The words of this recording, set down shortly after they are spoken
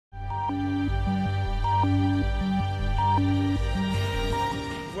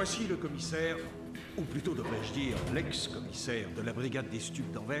Voici le commissaire, ou plutôt devrais-je dire l'ex-commissaire de la brigade des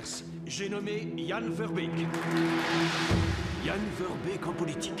stupes d'Anvers. J'ai nommé Jan Verbeek. Jan Verbeek en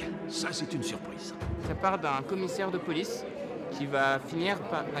politique, ça c'est une surprise. Ça part d'un commissaire de police qui va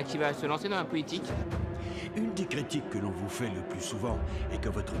qui va se lancer dans la politique. Une des critiques que l'on vous fait le plus souvent est que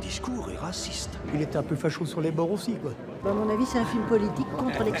votre discours est raciste. Il était un peu facho sur les bords aussi, quoi. À mon avis, c'est un film politique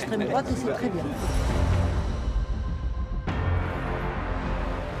contre l'extrême droite et c'est très bien.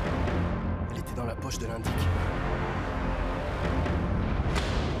 Elle était dans la poche de l'indic.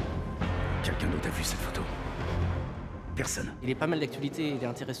 Quelqu'un d'autre a vu cette photo? Personne. Il est pas mal d'actualité, il est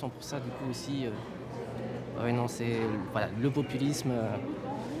intéressant pour ça, du coup aussi. Ouais, non, c'est voilà, le populisme.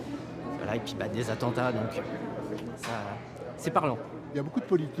 Voilà, et puis des attentats, donc ça, c'est parlant. Il y a beaucoup de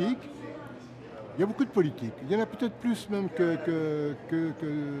politique. Il y a beaucoup de politique. Il y en a peut-être plus même que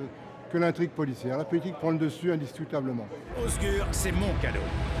l'intrigue policière. La politique prend le dessus indiscutablement. Osgur, c'est mon cadeau.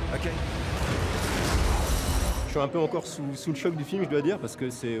 Ok. Je suis un peu encore sous le choc du film, je dois dire, parce que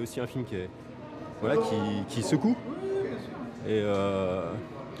c'est aussi un film qui est, voilà, qui secoue. Et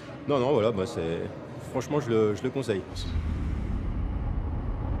non, voilà, franchement, je le conseille.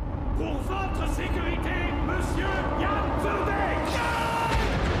 Pour votre sécurité, monsieur Jan Verbeek.